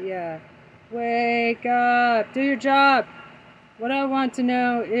it right? Yeah. Wake up. Do your job. What I want to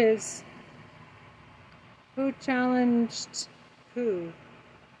know is who challenged who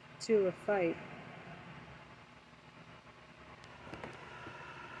to a fight?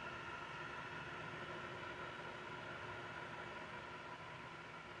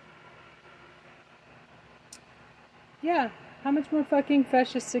 Yeah, how much more fucking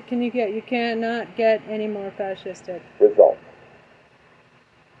fascistic can you get? You cannot get any more fascistic. Results.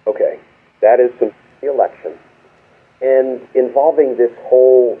 Okay, that is the election. And involving this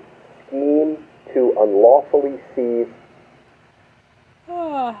whole scheme to unlawfully seize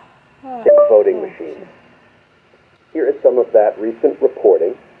voting machines. Here is some of that recent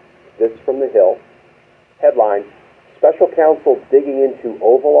reporting. This from The Hill. Headline, Special Counsel digging into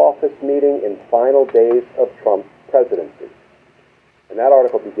Oval Office meeting in final days of Trump's presidency. And that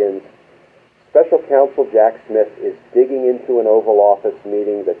article begins, Special Counsel Jack Smith is digging into an Oval Office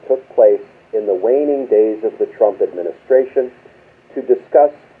meeting that took place in the waning days of the Trump administration to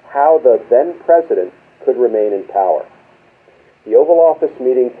discuss how the then president could remain in power. The Oval Office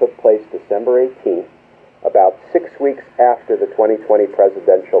meeting took place December 18th, about 6 weeks after the 2020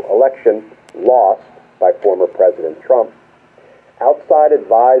 presidential election lost by former President Trump. Outside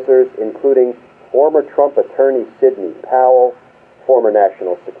advisors, including former Trump attorney Sidney Powell, former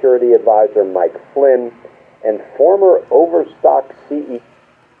National Security Advisor Mike Flynn, and former Overstock CEO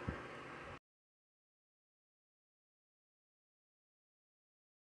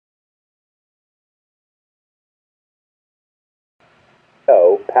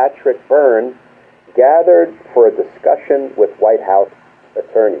Patrick Byrne, gathered for a discussion with White House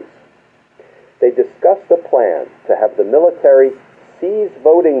attorneys. They discussed a plan to have the military seize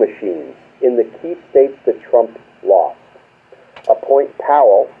voting machines in the key states that Trump lost, appoint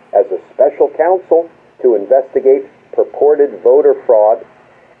Powell as a special counsel to investigate purported voter fraud,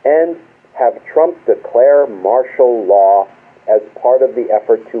 and have Trump declare martial law as part of the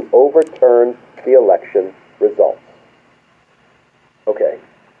effort to overturn the election results. Okay,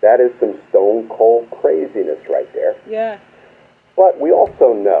 that is some stone cold craziness right there. Yeah. But we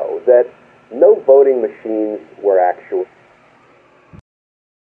also know that no voting machines were actually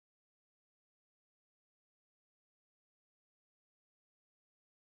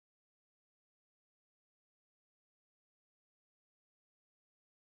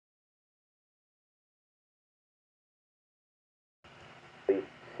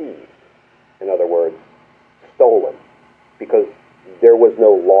seized. In other words, stolen. Because there was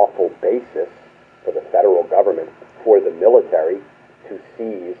no lawful basis for the federal government, for the military, to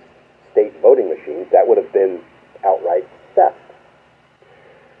seize state voting machines. That would have been outright theft.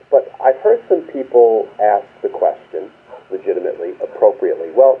 But I've heard some people ask the question, legitimately,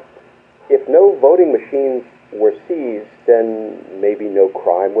 appropriately, well, if no voting machines were seized, then maybe no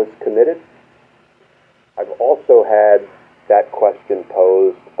crime was committed? I've also had that question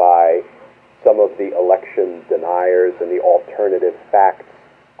posed by some of the election deniers and the alternative facts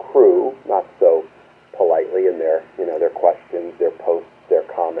crew, not so politely in their questions, their posts, their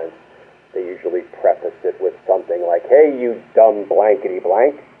comments. They usually preface it with something like, hey, you dumb blankety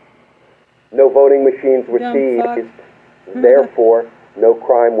blank. No voting machines were seized, therefore no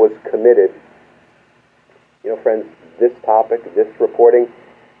crime was committed. You know, friends, this topic, this reporting,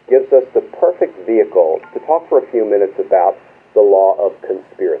 gives us the perfect vehicle to talk for a few minutes about the law of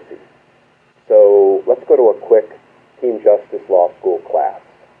conspiracy. So let's go to a quick Team Justice Law School class.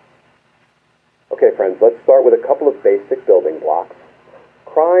 Okay, friends, let's start with a couple of basic building blocks.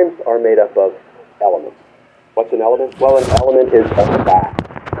 Crimes are made up of elements. What's an element? Well, an element is a fact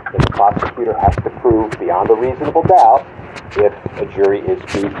that the prosecutor has to prove beyond a reasonable doubt if a jury is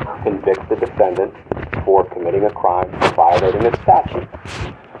to convict the defendant for committing a crime or violating a statute.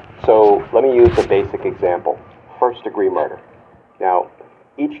 So let me use a basic example, first-degree murder. Now,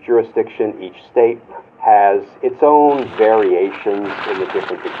 each jurisdiction, each state, has its own variations in the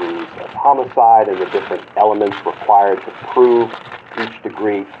different degrees of homicide and the different elements required to prove each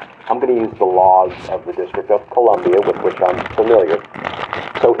degree. I'm going to use the laws of the District of Columbia, with which I'm familiar.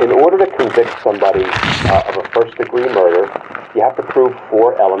 So in order to convict somebody of a first-degree murder, you have to prove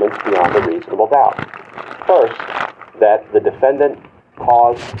 4 elements beyond a reasonable doubt. First, that the defendant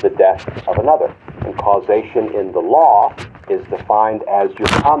cause the death of another. And causation in the law is defined as your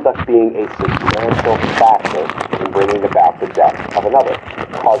conduct being a substantial factor in bringing about the death of another.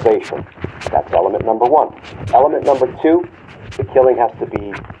 Causation. That's element number one. Element number two, the killing has to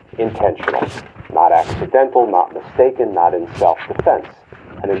be intentional. Not accidental, not mistaken, not in self-defense.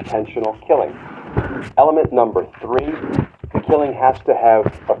 An intentional killing. Element number three, the killing has to have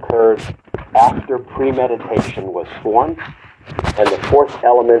occurred after premeditation was formed. And the fourth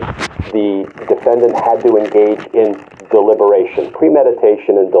element, the defendant had to engage in deliberation.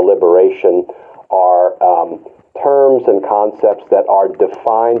 Premeditation and deliberation are terms and concepts that are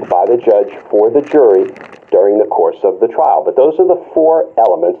defined by the judge for the jury during the course of the trial. But those are the four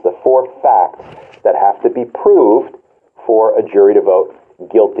elements, the four facts that have to be proved for a jury to vote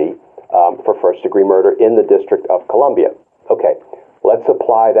guilty for first-degree murder in the District of Columbia. Okay, let's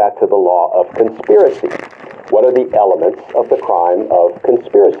apply that to the law of conspiracy. What are the elements of the crime of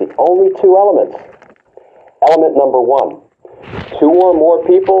conspiracy? Only two elements. Element number one, two or more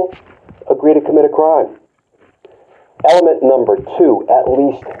people agree to commit a crime. Element number two, at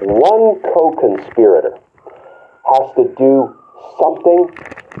least one co-conspirator has to do something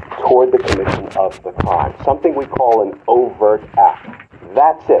toward the commission of the crime, something we call an overt act.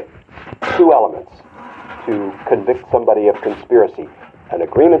 That's it. Two elements to convict somebody of conspiracy. An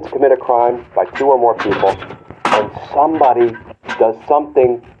agreement to commit a crime by two or more people, and somebody does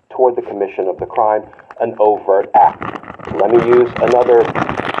something toward the commission of the crime, an overt act. Let me use another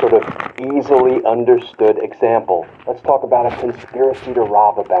sort of easily understood example. Let's talk about a conspiracy to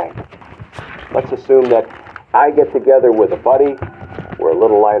rob a bank. Let's assume that I get together with a buddy, we're a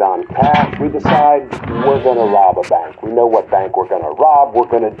little light on cash, we decide we're going to rob a bank. We know what bank we're going to rob, we're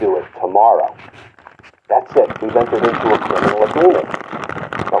going to do it tomorrow. That's it, we've entered into a criminal agreement.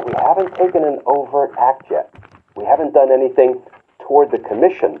 But we haven't taken an overt act yet. We haven't done anything toward the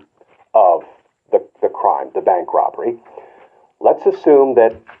commission of the crime, the bank robbery. Let's assume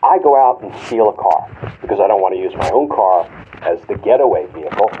that I go out and steal a car, because I don't want to use my own car as the getaway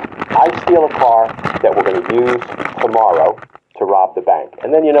vehicle. I steal a car that we're going to use tomorrow to rob the bank.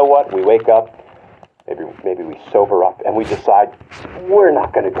 And then you know what? We wake up, maybe we sober up, and we decide we're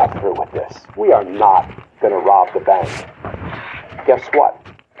not going to go through with this. We are not going to rob the bank. Guess what?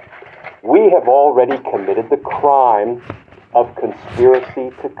 We have already committed the crime of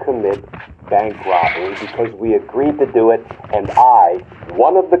conspiracy to commit bank robbery because we agreed to do it, and I,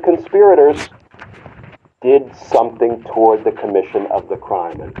 one of the conspirators, did something toward the commission of the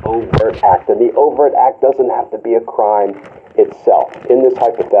crime, an overt act. And the overt act doesn't have to be a crime itself. In this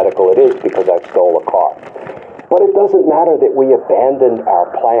hypothetical, it is because I stole a car. But it doesn't matter that we abandoned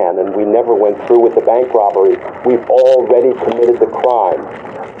our plan and we never went through with the bank robbery. We've already committed the crime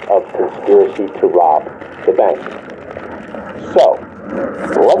of conspiracy to rob the bank. So,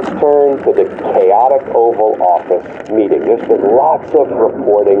 let's turn to the chaotic Oval Office meeting. There's been lots of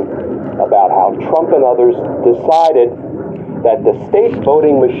reporting about how Trump and others decided that the state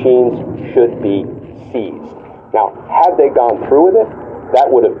voting machines should be seized. Now, had they gone through with it,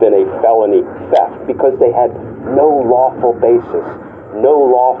 that would have been a felony theft because they had no lawful basis, no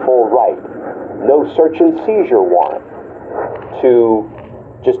lawful right, no search and seizure warrant to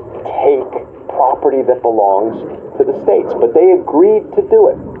just take property that belongs to the states. But they agreed to do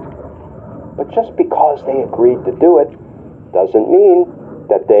it. But just because they agreed to do it doesn't mean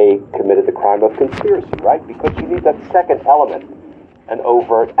that they committed the crime of conspiracy, right? Because you need that second element, an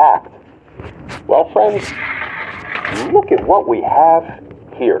overt act. Well, friends, look at what we have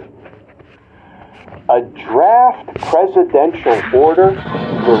here. A draft presidential order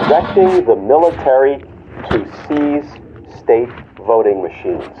directing the military to seize state voting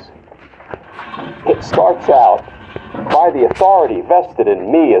machines. It starts out, by the authority vested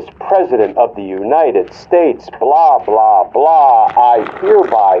in me as President of the United States, blah, blah, blah, I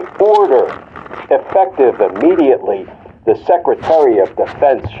hereby order, effective immediately, the Secretary of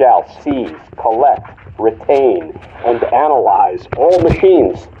Defense shall seize, collect, retain, and analyze all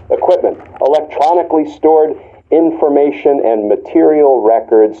machines, equipment, electronically stored information and material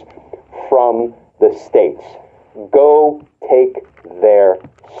records from the states. Go take their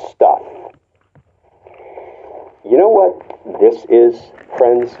stuff. You know what this is,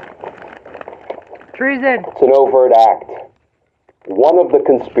 friends? Treason. It's an overt act. One of the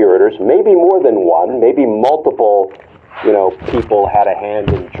conspirators, maybe more than one, maybe multiple, people had a hand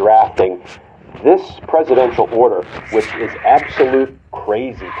in drafting this presidential order, which is absolute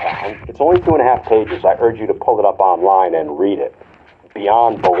crazy town. It's only 2.5 pages. I urge you to pull it up online and read it.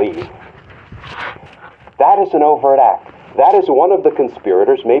 Beyond belief. That is an overt act. That is one of the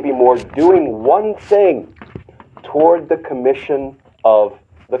conspirators, maybe more, doing one thing toward the commission of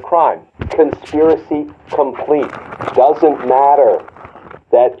the crime. Conspiracy complete. Doesn't matter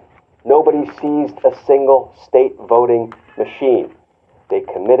that nobody seized a single state voting machine. They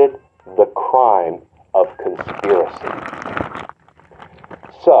committed the crime of conspiracy.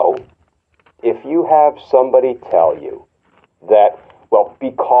 So, if you have somebody tell you that, well,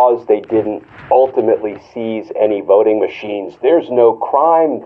 because they didn't ultimately seize any voting machines, there's no crime